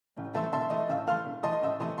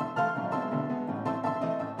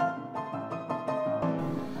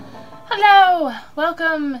Hello!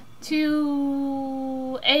 Welcome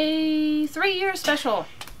to a 3-year special.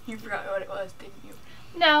 You forgot what it was, didn't you?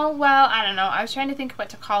 No, well, I don't know. I was trying to think what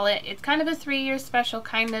to call it. It's kind of a 3-year special,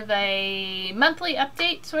 kind of a monthly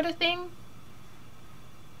update sort of thing.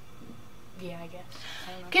 Yeah, I guess.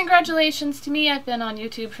 I don't know. Congratulations to me. I've been on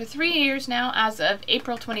YouTube for 3 years now as of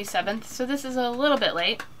April 27th, so this is a little bit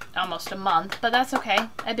late. Almost a month, but that's okay.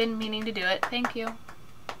 I've been meaning to do it. Thank you.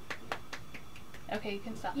 Okay, you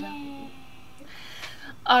can stop now.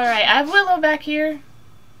 Alright, I have Willow back here.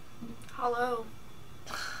 Hello.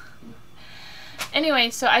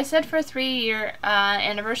 Anyway, so I said for a 3-year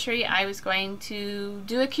anniversary I was going to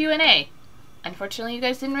do a Q&A. Unfortunately, you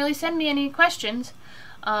guys didn't really send me any questions.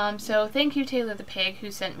 So thank you, Taylor the Pig,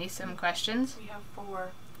 who sent me some questions. We have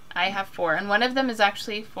 4. I have 4, and one of them is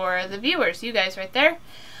actually for the viewers, you guys right there.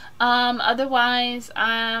 Otherwise,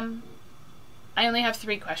 I only have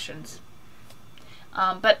 3 questions.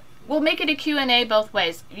 But we'll make it a Q&A both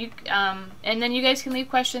ways. And then you guys can leave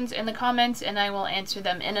questions in the comments and I will answer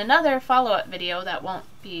them in another follow-up video that won't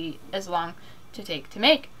be as long to take to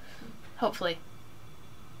make. Hopefully.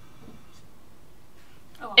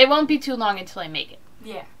 Oh. It won't be too long until I make it.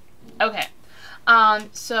 Yeah. Okay.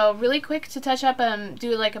 So really quick to touch up and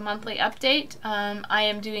do like a monthly update. I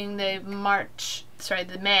am doing the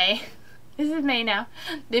May. This is May now.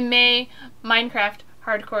 The May Minecraft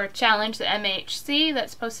Hardcore Challenge, the MHC,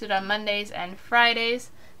 that's posted on Mondays and Fridays.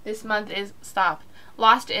 This month is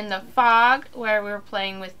Lost in the Fog, where we're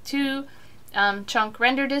playing with 2 chunk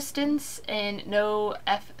render distance and no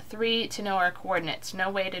F3 to know our coordinates. No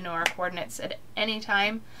way to know our coordinates at any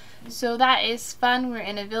time. So that is fun. We're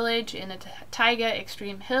in a village in a taiga,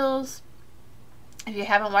 extreme hills. If you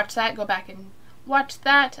haven't watched that, go back and watch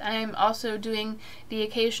that. I'm also doing the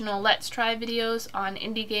occasional Let's Try videos on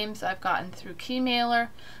indie games I've gotten through Keymailer.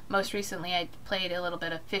 Most recently I played a little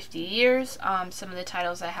bit of 50 Years. Some of the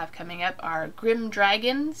titles I have coming up are Grim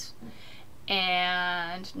Dragons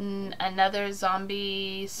and another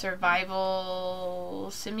zombie survival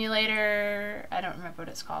simulator. I don't remember what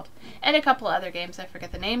it's called. And a couple other games I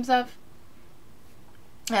forget the names of.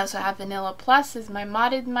 I also have Vanilla Plus as my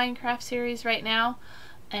modded Minecraft series right now.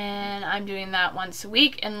 And I'm doing that once a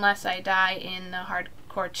week unless I die in the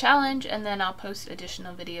hardcore challenge, and then I'll post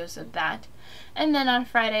additional videos of that. And then on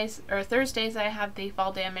Fridays or Thursdays I have the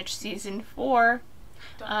Fall Damage Season 4.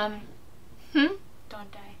 Don't die.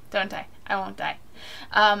 Don't die. Don't die. I won't die.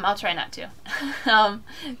 I'll try not to.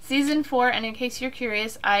 Season 4, and in case you're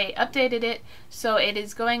curious, I updated it so it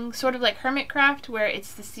is going sort of like Hermitcraft, where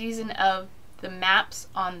it's the season of the maps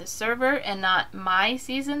on the server and not my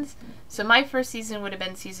seasons. So my first season would have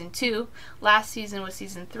been Season 2, last season was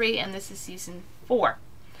Season 3, and this is Season 4.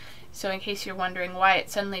 So in case you're wondering why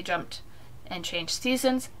it suddenly jumped and changed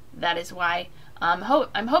seasons, that is why. I'm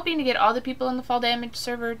hoping to get all the people in the Fall Damage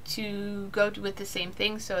server to go with the same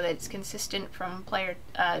thing so that it's consistent from player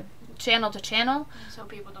channel to channel. So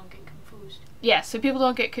people don't get confused. Yeah, so people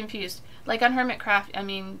don't get confused. Like on Hermitcraft, I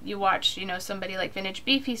mean, you watch, somebody like Vintage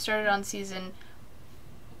Beefy started on Season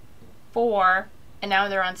 4, and now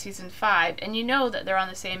they're on Season 5, and you know that they're on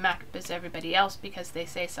the same map as everybody else because they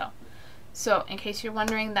say so. So, in case you're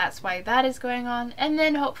wondering, that's why that is going on. And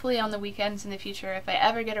then, hopefully on the weekends in the future, if I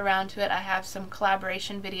ever get around to it, I have some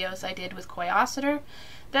collaboration videos I did with Coyositer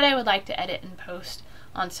that I would like to edit and post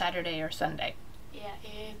on Saturday or Sunday. Yeah,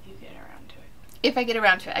 if you get around to it. If I get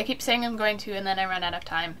around to it. I keep saying I'm going to, and then I run out of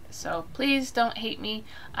time. So please don't hate me.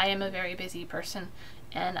 I am a very busy person,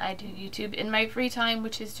 and I do YouTube in my free time,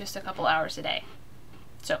 which is just a couple hours a day.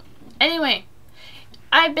 So, anyway,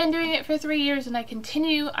 I've been doing it for 3 years, and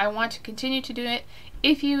I want to continue to do it.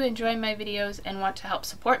 If you enjoy my videos and want to help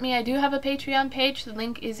support me, I do have a Patreon page. The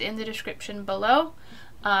link is in the description below.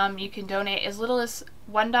 You can donate as little as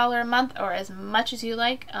 $1 a month or as much as you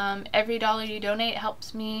like. Every dollar you donate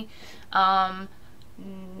helps me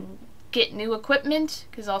get new equipment,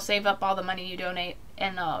 because I'll save up all the money you donate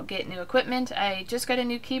and I'll get new equipment. I just got a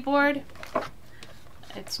new keyboard.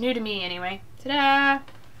 It's new to me anyway. Ta-da!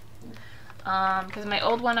 Because my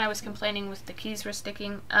old one I was complaining with the keys were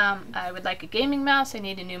sticking. I would like a gaming mouse. I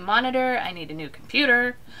need a new monitor. I need a new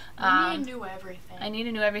computer. I need a new everything. I need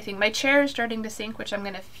a new everything. My chair is starting to sink, which I'm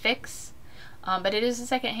going to fix. But it is a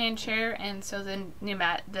second-hand chair, and so the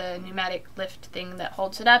pneumatic lift thing that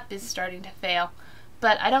holds it up is starting to fail.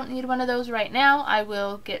 But I don't need one of those right now. I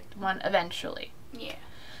will get one eventually. Yeah.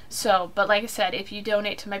 So, but like I said, if you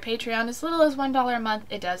donate to my Patreon as little as $1 a month,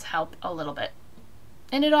 it does help a little bit.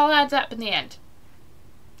 And it all adds up in the end.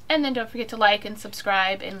 And then don't forget to like and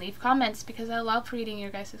subscribe and leave comments, because I love reading your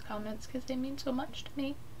guys' comments because they mean so much to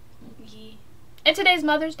me. Yeah. And today's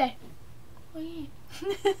Mother's Day. Oh yeah.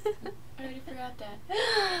 I already forgot that.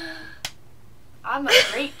 I'm a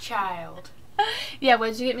great child. Yeah,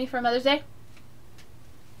 what did you get me for Mother's Day?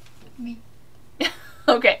 Me.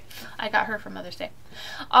 Okay, I got her for Mother's Day.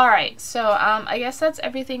 Alright, so I guess that's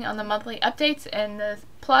everything on the monthly updates and the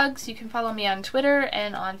plugs. You can follow me on Twitter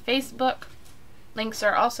and on Facebook. Links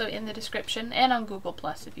are also in the description, and on Google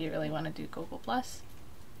Plus if you really want to do Google Plus.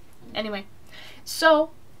 Anyway, so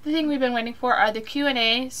the thing we've been waiting for are the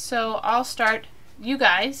Q&A, so I'll start. You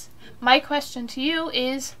guys, my question to you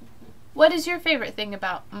is, what is your favorite thing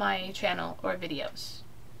about my channel or videos?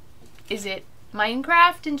 Is it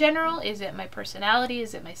Minecraft in general? Is it my personality?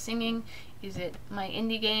 Is it my singing? Is it my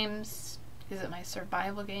indie games? Is it my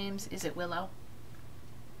survival games? Is it Willow?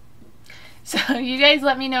 So you guys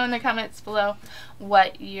let me know in the comments below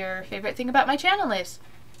what your favorite thing about my channel is.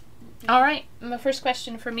 Alright, my first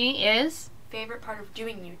question for me is... Favorite part of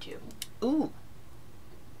doing YouTube? Ooh.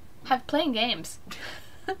 Playing games.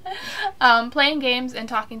 Playing games and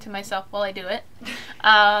talking to myself while I do it.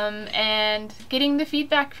 And getting the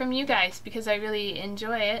feedback from you guys, because I really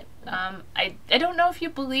enjoy it. I don't know if you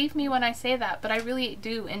believe me when I say that, but I really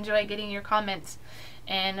do enjoy getting your comments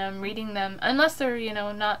and reading them, unless they're, you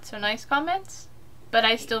know, not so nice comments, but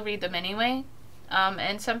I still read them anyway.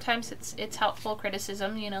 And sometimes it's helpful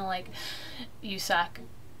criticism, you know, like, you suck.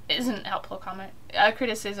 Isn't helpful comment,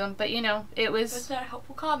 criticism, but you know, it was... It's not a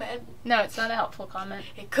helpful comment. No, it's not a helpful comment.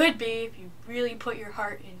 It could be if you really put your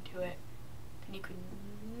heart into it. Then you could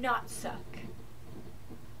not suck.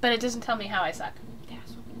 But it doesn't tell me how I suck.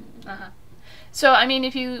 Yes. So, I mean,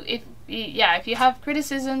 if you have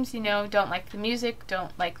criticisms, you know, don't like the music,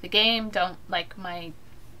 don't like the game, don't like my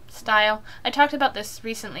style. I talked about this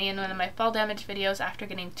recently in one of my fall damage videos after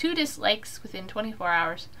getting 2 dislikes within 24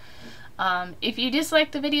 hours. If you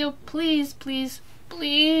dislike the video, please, please,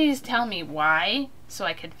 please tell me why, so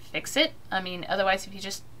I can fix it. I mean, otherwise, if you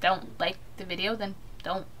just don't like the video, then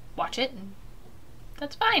don't watch it, and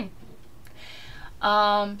that's fine.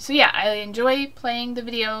 So yeah, I enjoy playing the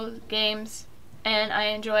video games, and I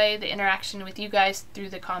enjoy the interaction with you guys through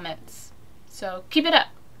the comments. So keep it up.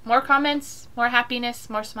 More comments, more happiness,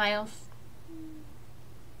 more smiles.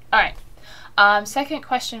 Alright. Second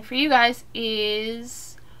question for you guys is...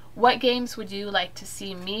 what games would you like to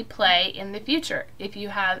see me play in the future? If you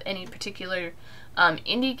have any particular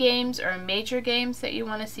indie games or major games that you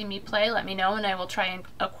want to see me play, let me know and I will try and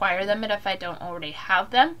acquire them if I don't already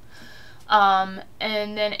have them.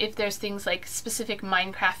 And then if there's things like specific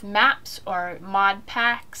Minecraft maps or mod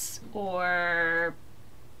packs or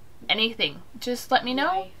anything, just let me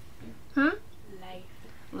know. Life.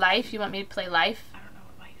 Life? You want me to play Life? I don't know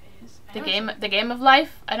what life is. The game of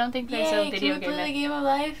Life? I don't think there's a video game. Can we play the game of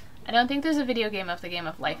life? I don't think there's a video game of the game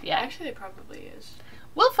of Life yet. Actually, it probably is.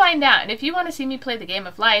 We'll find out. And if you want to see me play the game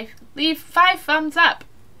of Life, leave 5 thumbs up.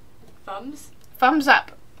 Thumbs? Thumbs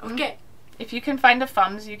up. Okay. If you can find a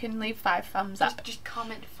thumbs, you can leave 5 thumbs up. Just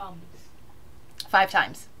comment thumbs. 5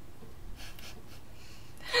 times.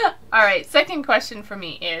 Alright, second question for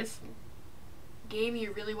me is... game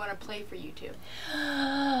you really want to play for YouTube?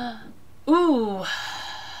 Ooh.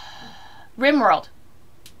 RimWorld.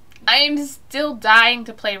 I am still dying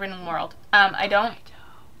to play RimWorld. I don't...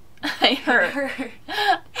 I heard.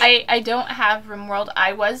 I don't have RimWorld.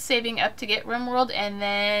 I was saving up to get RimWorld, and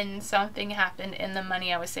then something happened, and the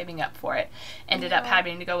money I was saving up for it ended up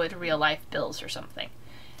having to go with real life bills or something.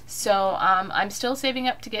 So I'm still saving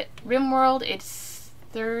up to get RimWorld. It's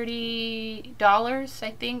 $30,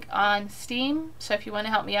 I think, on Steam. So if you want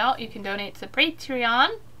to help me out, you can donate to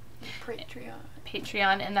Patreon,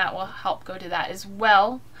 and that will help go to that as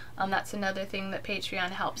well. That's another thing that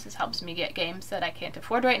Patreon helps me get games that I can't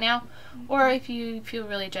afford right now. Or if you feel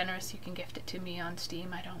really generous, you can gift it to me on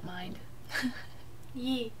Steam. I don't mind.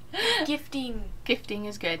 Yeah, gifting. Gifting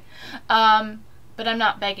is good. But I'm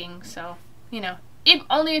not begging, so, you know,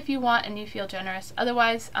 only if you want and you feel generous.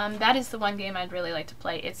 Otherwise, that is the one game I'd really like to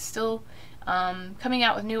play. It's still coming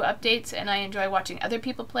out with new updates, and I enjoy watching other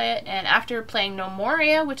people play it. And after playing No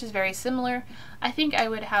Moria, which is very similar, I think I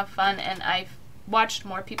would have fun, and I've watched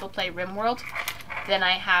more people play RimWorld than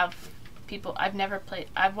I have people.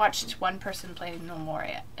 I've watched one person play No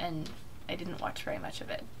Moria, and I didn't watch very much of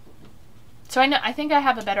it. So I think I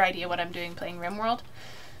have a better idea what I'm doing playing RimWorld.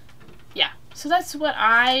 Yeah, so that's what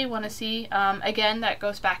I want to see. Again, that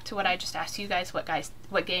goes back to what I just asked you guys.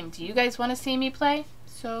 What game do you guys want to see me play?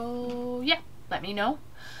 So yeah, let me know.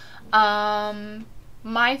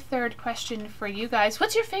 My third question for you guys: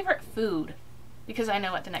 what's your favorite food? Because I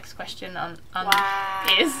know what the next question on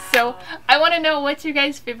is. So I want to know, what's your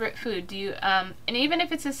guys' favorite food? Do you and even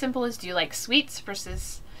if it's as simple as, do you like sweets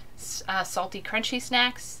versus salty, crunchy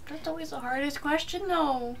snacks. That's always the hardest question,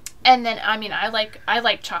 though. And then, I mean, I like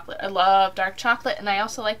chocolate. I love dark chocolate, and I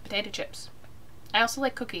also like potato chips. I also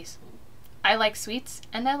like cookies. I like sweets,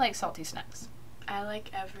 and I like salty snacks. I like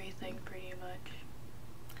everything pretty much.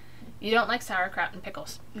 You don't like sauerkraut and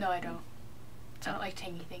pickles. No, I don't. I don't like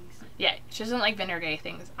tangy things. Yeah, she doesn't like vinegary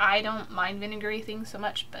things. I don't mind vinegary things so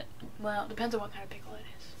much, but... Well, it depends on what kind of pickle it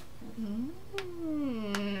is.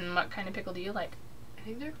 What kind of pickle do you like? I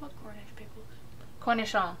think they're called Cornish pickles.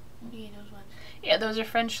 Cornichon. Yeah, those ones. Yeah, those are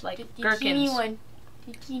French, like, The gherkins. teeny one.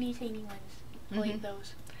 The teeny tiny ones. I like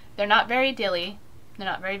those. They're not very dilly. They're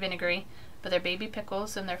not very vinegary. But they're baby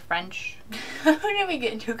pickles, and they're French. How did we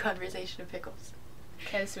get into a conversation of pickles?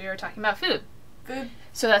 Because we were talking about food. Food.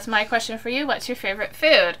 So that's my question for you. What's your favorite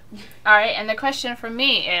food? All right, and the question for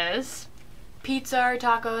me is... Pizza or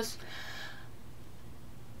tacos?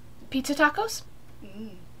 Pizza tacos?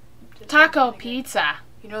 Mm. Taco pizza.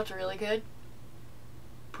 You know what's really good?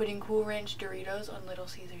 Putting Cool Ranch Doritos on Little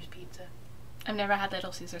Caesars pizza. I've never had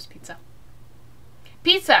Little Caesars pizza.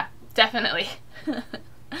 Pizza, definitely.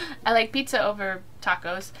 I like pizza over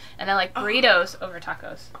tacos, and I like burritos over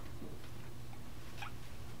tacos.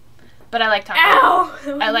 But I like taco.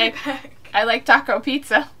 Ow! I like taco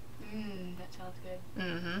pizza. That sounds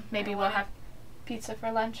good. Maybe we'll have pizza for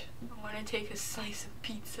lunch. I want to take a slice of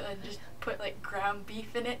pizza and just put like ground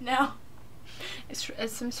beef in it now. It's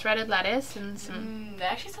some shredded lettuce and some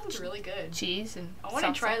that actually sounds really good. cheese and I want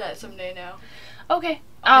to try that someday now. Okay.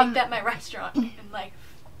 I'll make that my restaurant in life.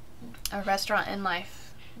 A restaurant in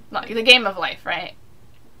life. Like the game of life, right?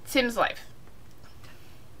 Sims Life.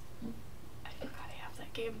 I forgot I have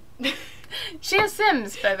that game. She has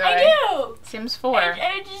Sims, by the way. I do! Sims 4.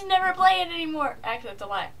 I just never play it anymore. Actually, that's a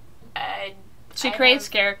lie. She creates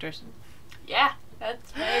characters. Yeah,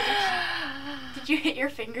 that's right. Did you hit your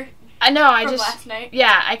finger? I know, I from just... last night?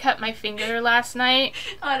 Yeah, I cut my finger last night.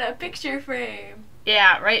 On a picture frame.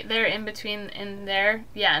 Yeah, right there in between in there.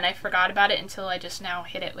 Yeah, and I forgot about it until I just now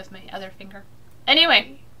hit it with my other finger.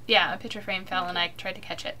 Anyway, yeah, a picture frame fell and I tried to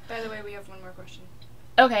catch it. By the way, we have one more question.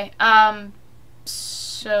 Okay,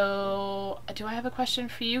 so do I have a question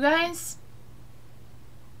for you guys?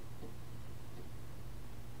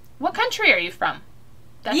 What country are you from?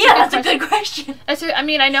 That's a good question. I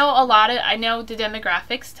mean, I know the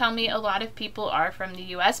demographics tell me a lot of people are from the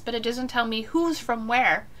US, but it doesn't tell me who's from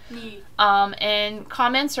where. And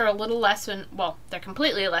comments are a little less, they're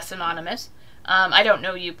completely less anonymous. I don't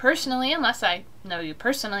know you personally unless I know you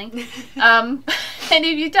personally. And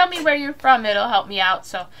if you tell me where you're from, it'll help me out.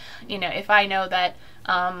 So, if I know that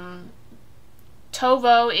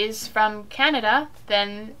Tovo is from Canada,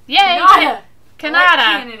 then yay!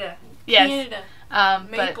 Canada. Yes. Canada.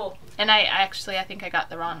 Maple. And I think I got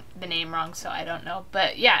the name wrong, so I don't know.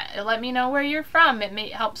 But yeah, let me know where you're from.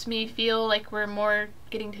 It helps me feel like we're more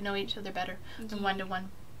getting to know each other better on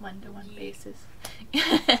one-to-one basis.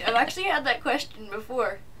 I've actually had that question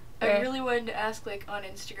before. I really wanted to ask, on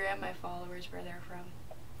Instagram, my followers where they're from.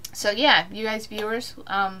 So yeah, you guys viewers,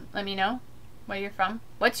 let me know where you're from.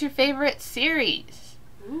 What's your favorite series?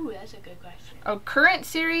 Ooh, that's a good question. Current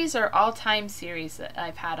series or all-time series that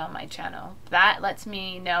I've had on my channel? That lets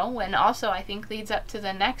me know, and also I think leads up to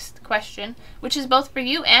the next question, which is both for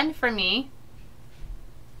you and for me.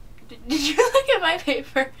 Did you look at my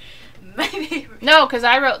paper? My paper. No, because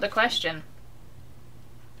I wrote the question.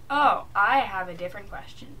 Oh, I have a different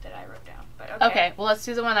question that I wrote down. But okay. Okay, well let's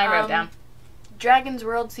do the one I wrote down. Dragon's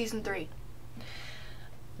World Season 3.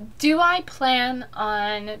 Do I plan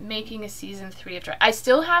on making a Season 3 of I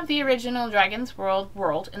still have the original Dragon's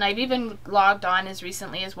World, and I've even logged on as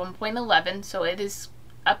recently as 1.11, so it is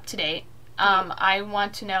up to date. I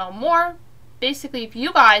want to know more. Basically, if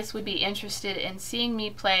you guys would be interested in seeing me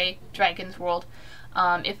play Dragon's World,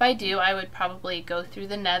 if I do, I would probably go through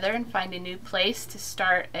the Nether and find a new place to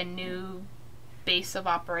start a new base of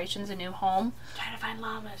operations, a new home. Try to find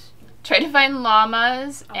llamas.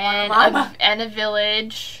 And a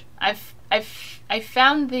village. I've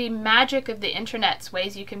found the magic of the internet's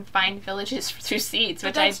ways you can find villages through seeds,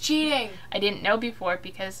 but that's cheating. I didn't know before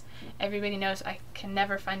because everybody knows I can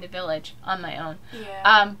never find a village on my own.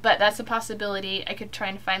 Yeah. But that's a possibility. I could try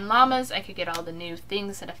and find llamas. I could get all the new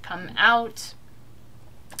things that have come out.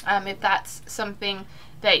 If that's something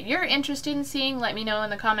that you're interested in seeing, let me know in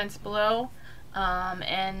the comments below.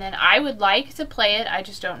 And then I would like to play it. I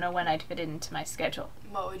just don't know when I'd fit it into my schedule.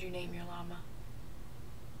 What would you name your llama?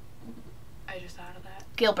 I just thought of that.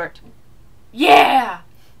 Gilbert. Yeah!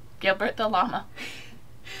 Gilbert the llama.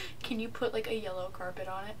 Can you put a yellow carpet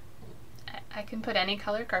on it? I can put any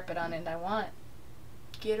color carpet on it I want.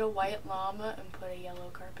 Get a white llama and put a yellow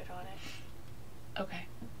carpet on it. Okay.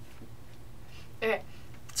 Okay.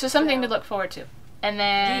 So something to look forward to. And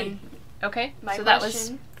then, okay, My so that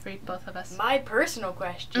question, was for both of us. my personal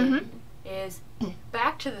question is,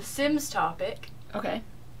 back to the Sims topic. Okay.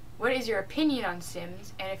 What is your opinion on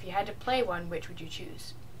Sims, and if you had to play one, which would you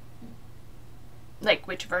choose? Like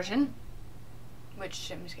which version? Which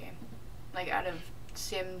Sims game? Like out of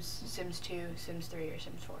Sims, Sims 2, Sims 3, or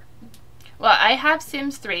Sims 4? Well, I have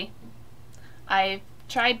Sims 3. I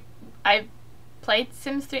played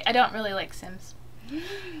Sims 3. I don't really like Sims.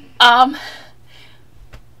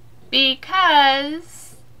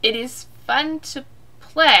 Because it is fun to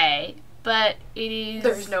play, but it is...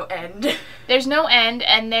 There's no end. There's no end,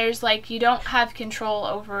 and there's like, you don't have control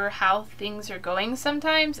over how things are going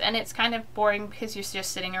sometimes, and it's kind of boring because you're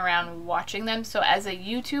just sitting around watching them. So as a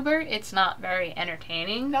YouTuber, it's not very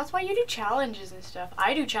entertaining. That's why you do challenges and stuff.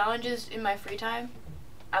 I do challenges in my free time.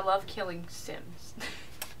 I love killing Sims.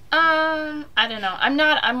 I don't know.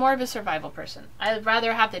 I'm more of a survival person. I'd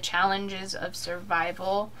rather have the challenges of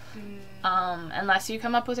survival. Unless you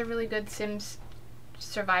come up with a really good Sims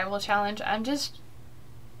survival challenge.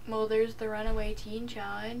 Well, there's the Runaway Teen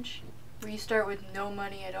Challenge, where you start with no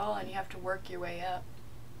money at all and you have to work your way up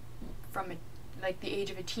from like the age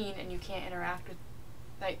of a teen, and you can't interact with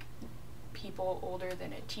like people older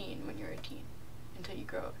than a teen when you're a teen until you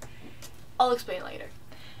grow up. I'll explain later.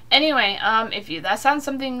 Anyway, if that sounds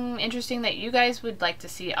something interesting that you guys would like to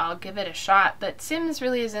see, I'll give it a shot. But Sims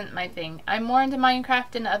really isn't my thing. I'm more into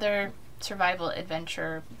Minecraft and other survival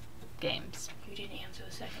adventure games. You didn't answer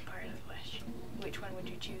the second part of the question. Which one would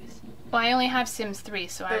you choose? Well, I only have Sims 3,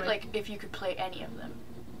 so I would... like, if you could play any of them.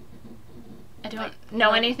 I don't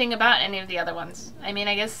know anything about any of the other ones. I mean,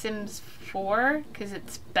 I guess Sims 4, because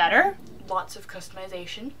it's better. Lots of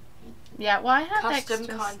customization. Yeah, well, I have custom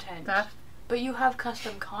extra content. stuff. But you have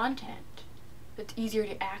custom content. It's easier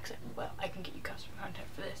to access. Well, I can get you custom content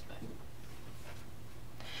for this, but...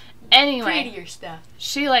 Anyway, prettier stuff.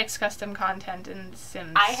 She likes custom content in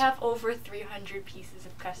Sims. I have over 300 pieces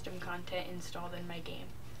of custom content installed in my game.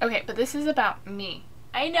 Okay, but this is about me.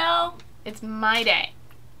 I know. It's my day.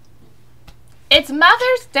 It's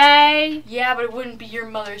Mother's Day! Yeah, but it wouldn't be your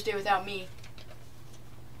Mother's Day without me.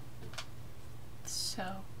 So...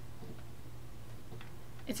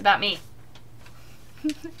 It's about me.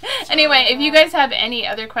 Anyway, if you guys have any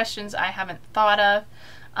other questions I haven't thought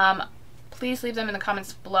of, please leave them in the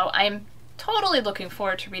comments below. I am totally looking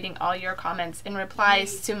forward to reading all your comments and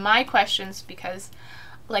replies to my questions because,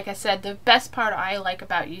 like I said, the best part I like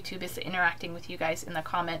about YouTube is interacting with you guys in the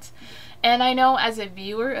comments. And I know as a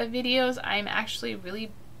viewer of videos, I'm actually really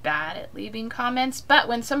bad at leaving comments, but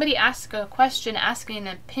when somebody asks a question, asking an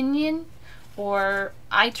opinion, or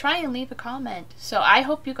I try and leave a comment. So I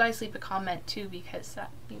hope you guys leave a comment too, because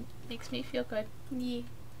that makes me feel good. Yeah.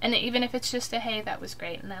 And even if it's just a hey, that was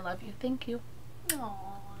great and I love you. Thank you. Aww.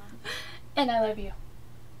 And I love you.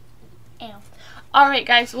 Ew. Alright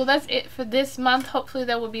guys, well that's it for this month. Hopefully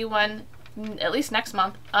there will be one at least next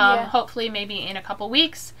month. Hopefully maybe in a couple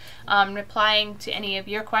weeks. Replying to any of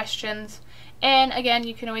your questions. And again,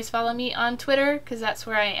 you can always follow me on Twitter, because that's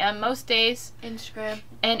where I am most days.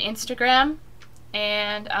 Instagram.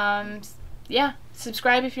 And yeah,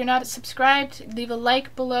 subscribe if you're not subscribed. Leave a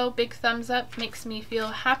like below. Big thumbs up. Makes me feel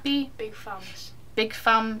happy. Big thumbs. Big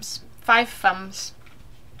thumbs. 5 thumbs.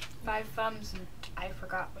 5 thumbs, and I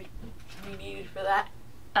forgot what we needed for that.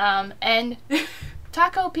 And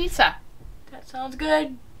taco pizza. That sounds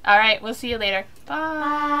good. Alright, we'll see you later. Bye.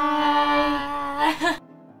 Bye.